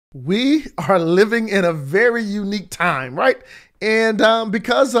We are living in a very unique time, right? And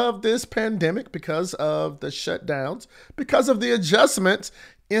because of this pandemic, because of the shutdowns, because of the adjustments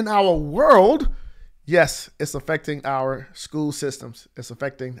in our world, yes, it's affecting our school systems. It's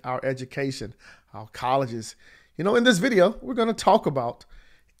affecting our education, our colleges. In this video, we're going to talk about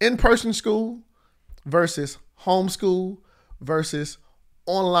in-person school versus homeschool versus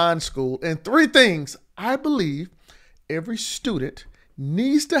online school. And three things I believe every student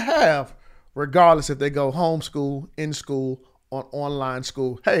needs to have, regardless if they go homeschool, in school, or online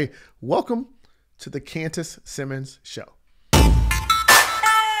school. Hey, welcome to the Kantis Simmons Show. Hey!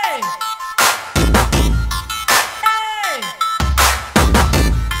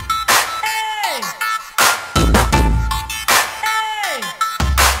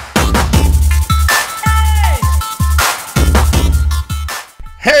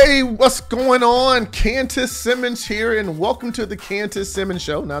 Hey, what's going on? Kantis Simmons here, and welcome to the Kantis Simmons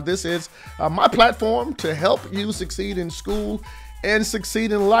Show. Now, this is my platform to help you succeed in school and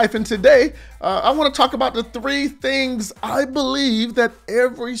succeed in life. And today, I want to talk about the three things I believe that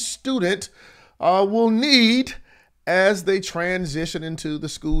every student will need as they transition into the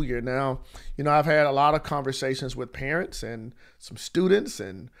school year. Now, I've had a lot of conversations with parents and some students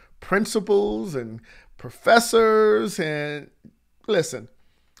and principals and professors, and listen,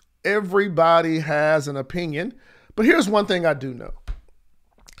 everybody has an opinion, but here's one thing I do know.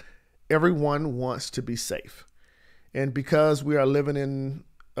 Everyone wants to be safe. And because we are living in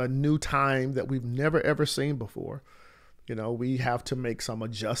a new time that we've never, ever seen before, we have to make some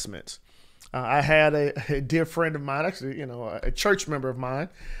adjustments. I had a dear friend of mine, actually, a church member of mine.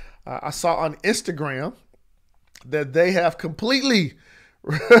 I saw on Instagram that they have completely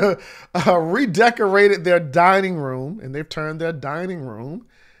redecorated their dining room, and they've turned their dining room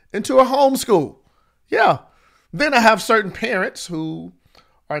into a homeschool. Yeah. Then I have certain parents who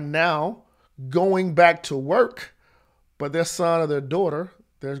are now going back to work, but their son or their daughter,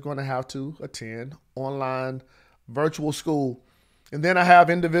 they're going to have to attend online virtual school. And then I have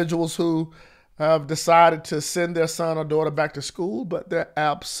individuals who have decided to send their son or daughter back to school, but they're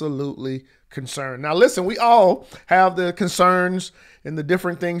absolutely concerned. Now, listen, we all have the concerns and the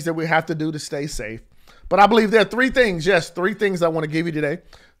different things that we have to do to stay safe. But I believe there are three things I want to give you today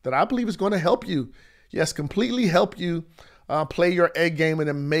that I believe is going to help you. Yes, completely help you play your A game and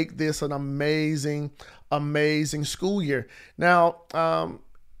then make this an amazing, amazing school year. Now,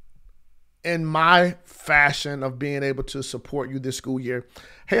 in my fashion of being able to support you this school year,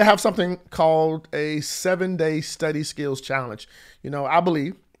 hey, I have something called a 7-day study skills challenge. I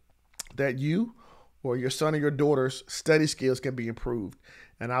believe that you or your son or your daughter's study skills can be improved.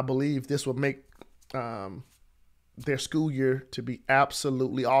 And I believe this will make their school year to be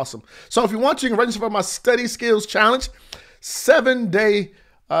absolutely awesome. So if you want, you can register for my study skills challenge, 7-day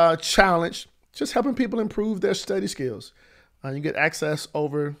challenge, just helping people improve their study skills. You get access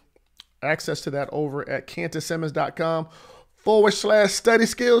to that over at kantissimmons.com/study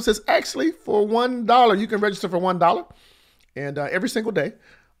skills. It's actually for $1. You can register for $1. And every single day,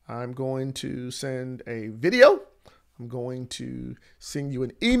 I'm going to send a video. I'm going to send you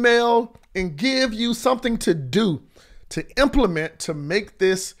an email and give you something to do, to implement, to make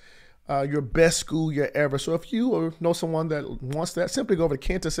this your best school year ever. So if you or know someone that wants that, simply go over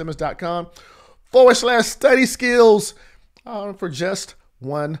to kantissimmons.com/study skills for just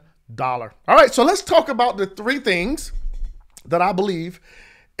 $1. All right, so let's talk about the three things that I believe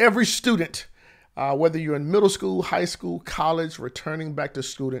every student, whether you're in middle school, high school, college, returning back to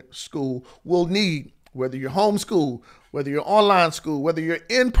school, will need. Whether you're homeschool, whether you're online school, whether you're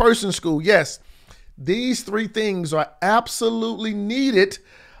in-person school, yes, these three things are absolutely needed,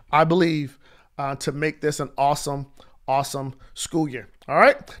 I believe, to make this an awesome, awesome school year. All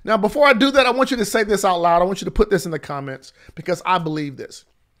right. Now, before I do that, I want you to say this out loud. I want you to put this in the comments because I believe this.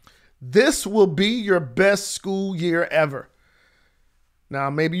 This will be your best school year ever. Now,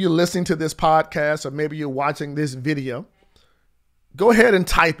 maybe you're listening to this podcast or maybe you're watching this video. Go ahead and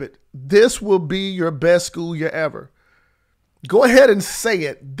type it. This will be your best school year ever. Go ahead and say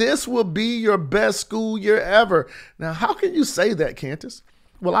it. This will be your best school year ever. Now, how can you say that, Kantis?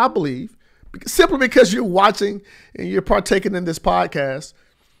 Well, I believe, simply because you're watching and you're partaking in this podcast,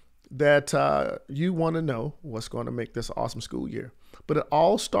 that you want to know what's going to make this an awesome school year. But it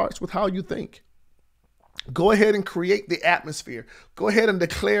all starts with how you think. Go ahead and create the atmosphere. Go ahead and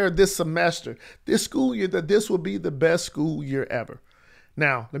declare this semester, this school year, that this will be the best school year ever.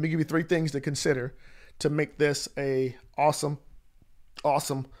 Now, let me give you three things to consider to make this a awesome,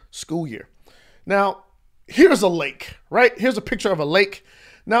 awesome school year. Now, here's a lake, right? Here's a picture of a lake.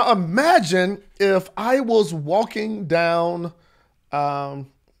 Now, imagine if I was walking down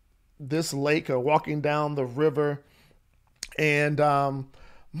this lake or walking down the river, and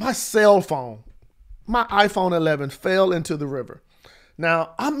my cell phone, my iPhone 11 fell into the river.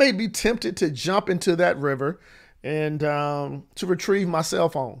 Now, I may be tempted to jump into that river and to retrieve my cell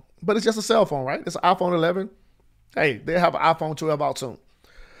phone, but it's just a cell phone, right? It's an iPhone 11. Hey, they have an iPhone 12 out soon.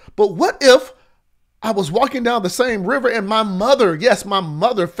 But what if I was walking down the same river and my mother, yes, my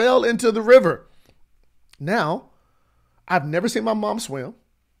mother fell into the river? Now, I've never seen my mom swim.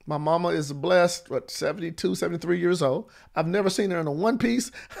 My mama is blessed, 72, 73 years old. I've never seen her in a one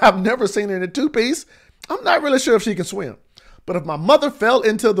piece. I've never seen her in a two piece. I'm not really sure if she can swim. But if my mother fell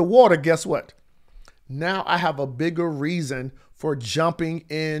into the water, guess what? Now I have a bigger reason for jumping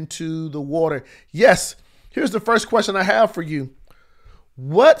into the water. Yes, here's the first question I have for you.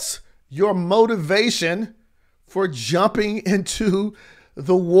 What's your motivation for jumping into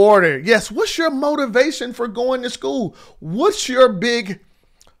the water? Yes, what's your motivation for going to school? What's your big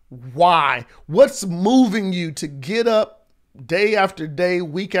why? What's moving you to get up day after day,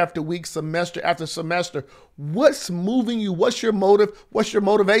 week after week, semester after semester? What's moving you? What's your motive? What's your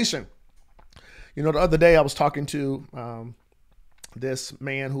motivation? You know, the other day I was talking to this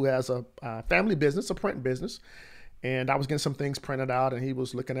man who has a family business, a print business, and I was getting some things printed out, and he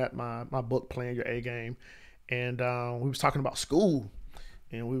was looking at my book, Playing Your A Game, and we was talking about school,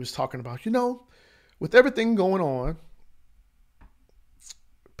 and we was talking about, you know, with everything going on,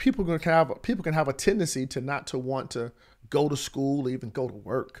 people can have a tendency to not to want to go to school or even go to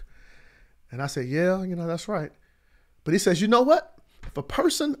work. And I said, yeah, you know, that's right. But he says, you know what? If a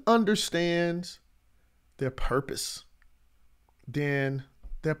person understands their purpose, then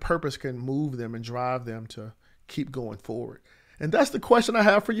their purpose can move them and drive them to keep going forward. And that's the question I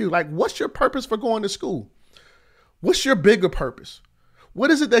have for you. Like, what's your purpose for going to school? What's your bigger purpose?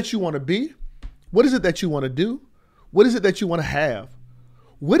 What is it that you want to be? What is it that you want to do? What is it that you want to have?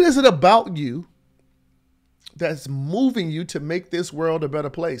 What is it about you that's moving you to make this world a better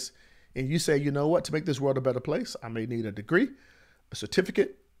place? And you say, you know what, to make this world a better place, I may need a degree, a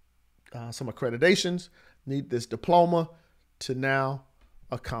certificate, some accreditations, need this diploma to now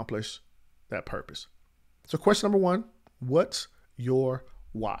accomplish that purpose. So question number one, what's your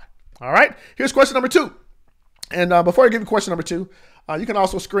why? All right, here's question number two. And before I give you question number two, you can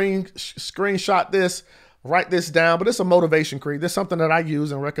also screenshot this, write this down, but it's a motivation creed. This is something that I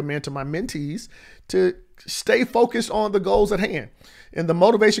use and recommend to my mentees to stay focused on the goals at hand. And the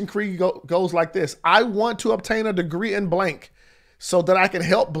motivation creed goes like this. I want to obtain a degree in blank so that I can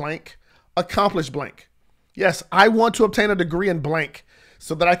help blank accomplish blank. Yes, I want to obtain a degree in blank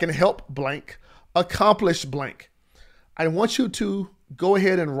so that I can help blank accomplish blank. I want you to go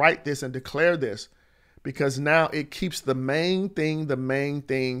ahead and write this and declare this, because now it keeps the main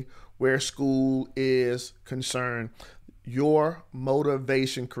thing where school is concerned. Your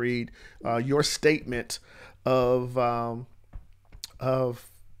motivation creed, your statement of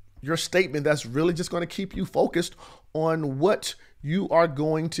your statement that's really just going to keep you focused on what you are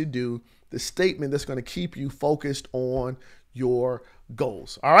going to do. The statement that's going to keep you focused on your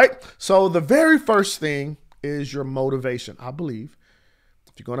goals. All right. So the very first thing is your motivation. I believe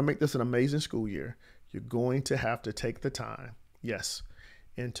if you're going to make this an amazing school year, you're going to have to take the time. Yes.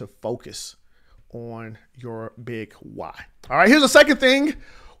 And to focus on your big why. All right, here's the second thing.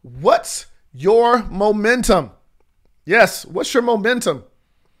 What's your momentum? Yes, what's your momentum?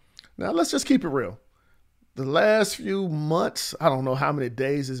 Now, let's just keep it real. The last few months, I don't know how many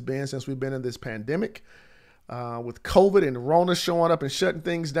days it's been since we've been in this pandemic, with COVID and Rona showing up and shutting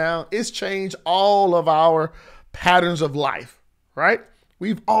things down. It's changed all of our patterns of life, right?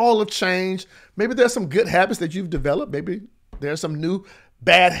 We've all have changed. Maybe there's some good habits that you've developed. Maybe there's some new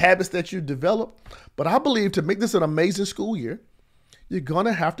bad habits that you develop. But I believe to make this an amazing school year, you're going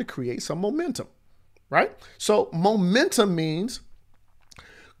to have to create some momentum, right? So momentum means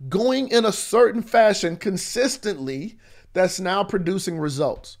going in a certain fashion consistently that's now producing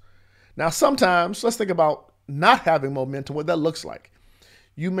results. Now, sometimes let's think about not having momentum, what that looks like.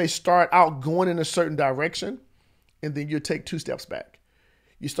 You may start out going in a certain direction, and then you take 2 steps back.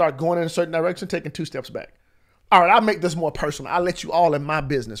 You start going in a certain direction, taking 2 steps back. All right, I'll make this more personal. I'll let you all in my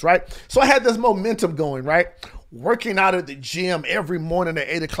business, right? So I had this momentum going, right? Working out at the gym every morning at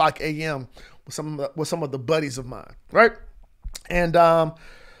 8 o'clock a.m. with some of the buddies of mine, right? And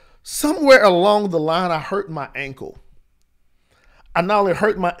somewhere along the line, I hurt my ankle. I not only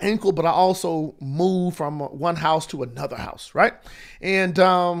hurt my ankle, but I also moved from one house to another house, right? And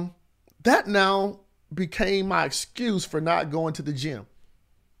that now became my excuse for not going to the gym.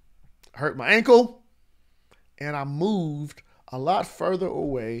 I hurt my ankle, and I moved a lot further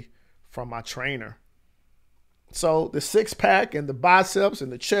away from my trainer. So the six pack and the biceps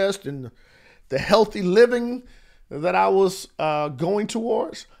and the chest and the healthy living that I was going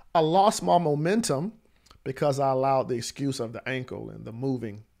towards, I lost my momentum because I allowed the excuse of the ankle and the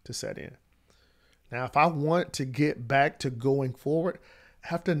moving to set in. Now, if I want to get back to going forward, I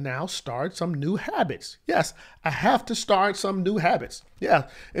have to now start some new habits. Yes, I have to start some new habits. Yeah.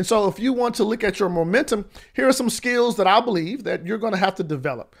 And so if you want to look at your momentum, here are some skills that I believe that you're going to have to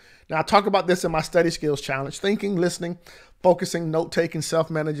develop. Now, I talk about this in my study skills challenge: thinking, listening, focusing, note-taking,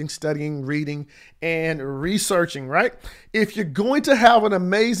 self-managing, studying, reading, and researching, right? If you're going to have an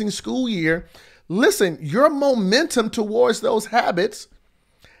amazing school year, listen, your momentum towards those habits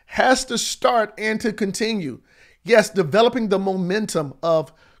has to start and to continue. Yes, developing the momentum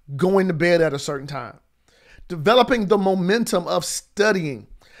of going to bed at a certain time, developing the momentum of studying,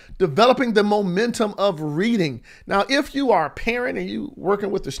 developing the momentum of reading. Now, if you are a parent and you working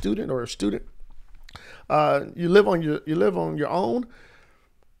with a student or a student, you live on your own,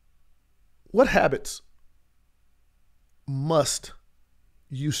 what habits must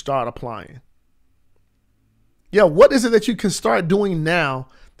you start applying? Yeah, what is it that you can start doing now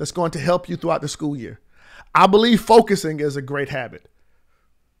that's going to help you throughout the school year? I believe focusing is a great habit.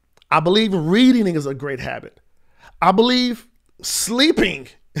 I believe reading is a great habit. I believe sleeping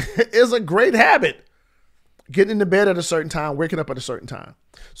is a great habit. Getting into bed at a certain time, waking up at a certain time.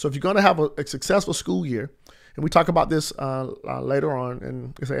 So if you're going to have a successful school year, and we talk about this later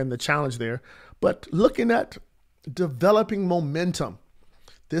on in the challenge there, but looking at developing momentum,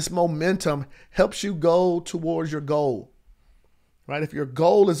 this momentum helps you go towards your goal, right? If your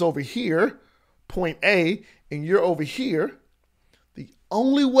goal is over here, point A, and you're over here, the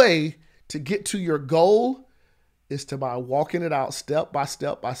only way to get to your goal is by walking it out step by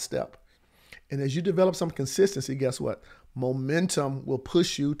step by step. And as you develop some consistency, guess what? Momentum will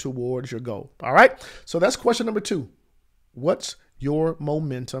push you towards your goal. All right. So that's question number 2. What's your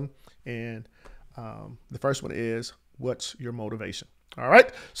momentum? And the first one is, what's your motivation? All right.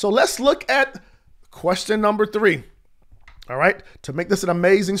 So let's look at question number 3. All right. To make this an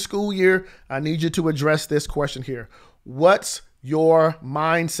amazing school year, I need you to address this question here. What's your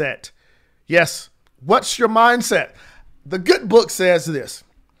mindset? Yes. What's your mindset? The good book says this: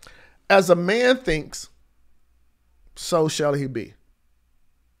 as a man thinks, so shall he be.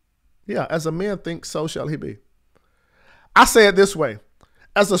 Yeah. As a man thinks, so shall he be. I say it this way: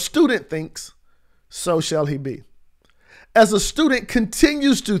 as a student thinks, so shall he be. As a student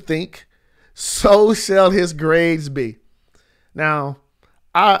continues to think, so shall his grades be. Now,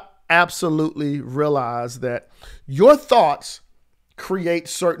 I absolutely realize that your thoughts create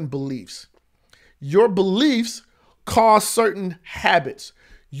certain beliefs. Your beliefs cause certain habits.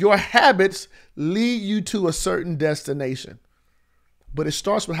 Your habits lead you to a certain destination. But it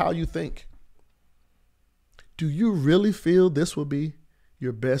starts with how you think. Do you really feel this will be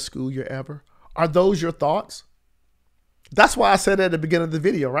your best school year ever? Are those your thoughts? That's why I said at the beginning of the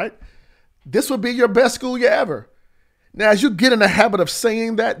video, right? This will be your best school year ever. Now, as you get in the habit of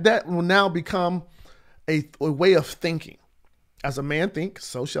saying that, that will now become a way of thinking. As a man thinks,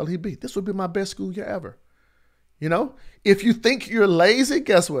 so shall he be. This will be my best school year ever. You know, if you think you're lazy,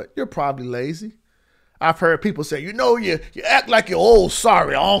 guess what? You're probably lazy. I've heard people say, you act like your old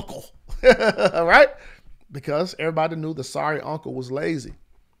sorry uncle, right? Because everybody knew the sorry uncle was lazy.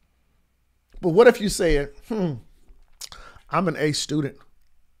 But what if you said, I'm an A student.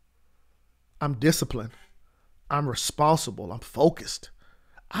 I'm disciplined. I'm responsible. I'm focused.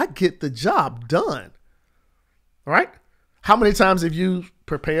 I get the job done. All right? How many times have you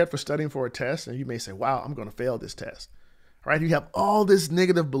prepared for studying for a test and you may say, wow, I'm going to fail this test? All right? You have all this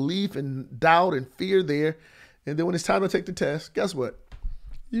negative belief and doubt and fear there. And then when it's time to take the test, guess what?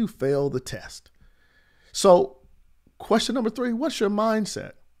 You fail the test. So question number 3, what's your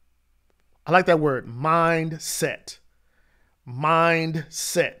mindset? I like that word, mindset.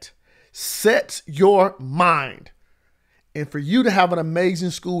 Mindset. Set your mind. And for you to have an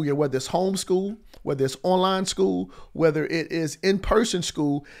amazing school year, whether it's homeschool, whether it's online school, whether it is in-person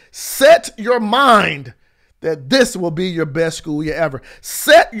school, set your mind that this will be your best school year ever.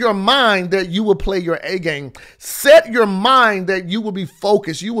 Set your mind that you will play your A game. Set your mind that you will be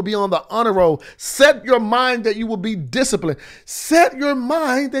focused. You will be on the honor roll. Set your mind that you will be disciplined. Set your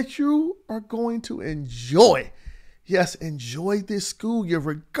mind that you are going to enjoy. Yes, enjoy this school year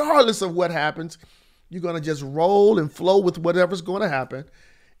regardless of what happens. You're going to just roll and flow with whatever's going to happen.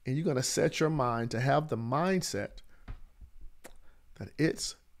 And you're going to set your mind to have the mindset that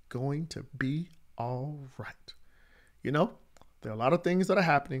it's going to be all right. You know, there are a lot of things that are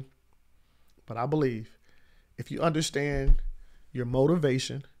happening, but I believe if you understand your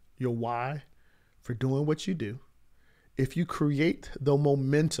motivation, your why, for doing what you do, if you create the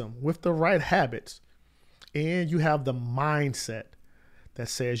momentum with the right habits, and you have the mindset that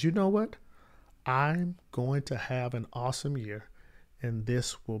says, you know what, I'm going to have an awesome year, and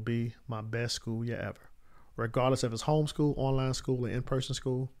this will be my best school year ever. Regardless if it's homeschool, online school, or in-person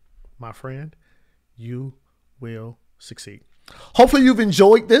school, my friend, you will succeed. Hopefully you've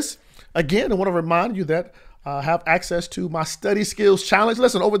enjoyed this. Again, I want to remind you that I have access to my study skills challenge.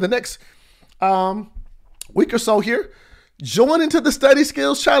 Listen, over the next week or so here, join into the study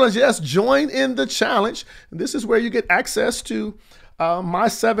skills challenge. Yes, join in the challenge. And this is where you get access to my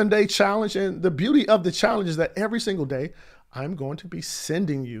 7-day challenge. And the beauty of the challenge is that every single day, I'm going to be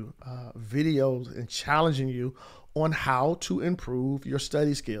sending you videos and challenging you on how to improve your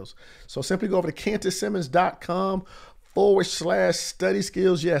study skills. So simply go over to KantisSimmons.com/study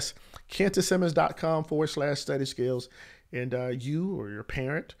skills. Yes, KantisSimmons.com/study skills. And you or your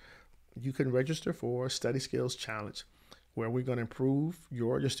parent, you can register for Study Skills Challenge, where we're going to improve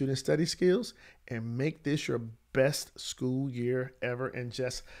your student study skills and make this your best school year ever in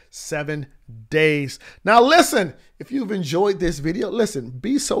just 7 days. Now, listen, if you've enjoyed this video, listen,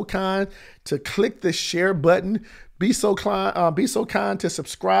 be so kind to click the share button. Be so kind to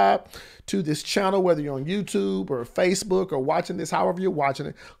subscribe to this channel, whether you're on YouTube or Facebook or watching this, however you're watching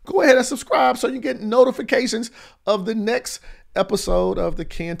it. Go ahead and subscribe so you get notifications of the next episode of the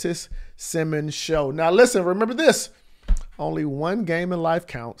Kantis Simmons Show. Now, listen, remember this. Only one game in life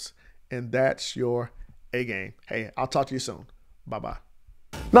counts, and that's your A game. Hey, I'll talk to you soon. Bye-bye.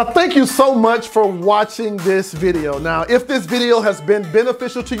 Now, thank you so much for watching this video. Now, if this video has been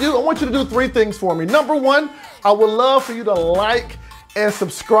beneficial to you, I want you to do 3 things for me. Number 1, I would love for you to like and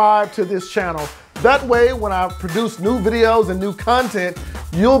subscribe to this channel. That way, when I produce new videos and new content,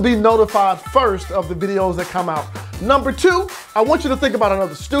 you'll be notified first of the videos that come out. Number 2, I want you to think about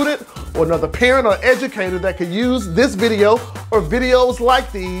another student or another parent or educator that could use this video or videos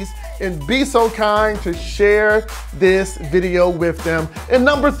like these, and be so kind to share this video with them. And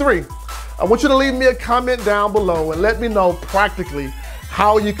number 3, I want you to leave me a comment down below and let me know practically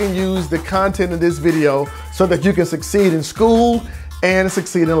how you can use the content in this video so that you can succeed in school and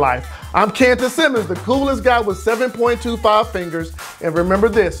succeed in life. I'm Kantis Simmons, the coolest guy with 7.25 fingers. And remember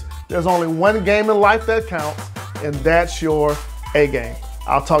this, there's only one game in life that counts, and that's your A game.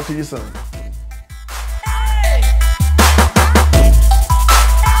 I'll talk to you soon.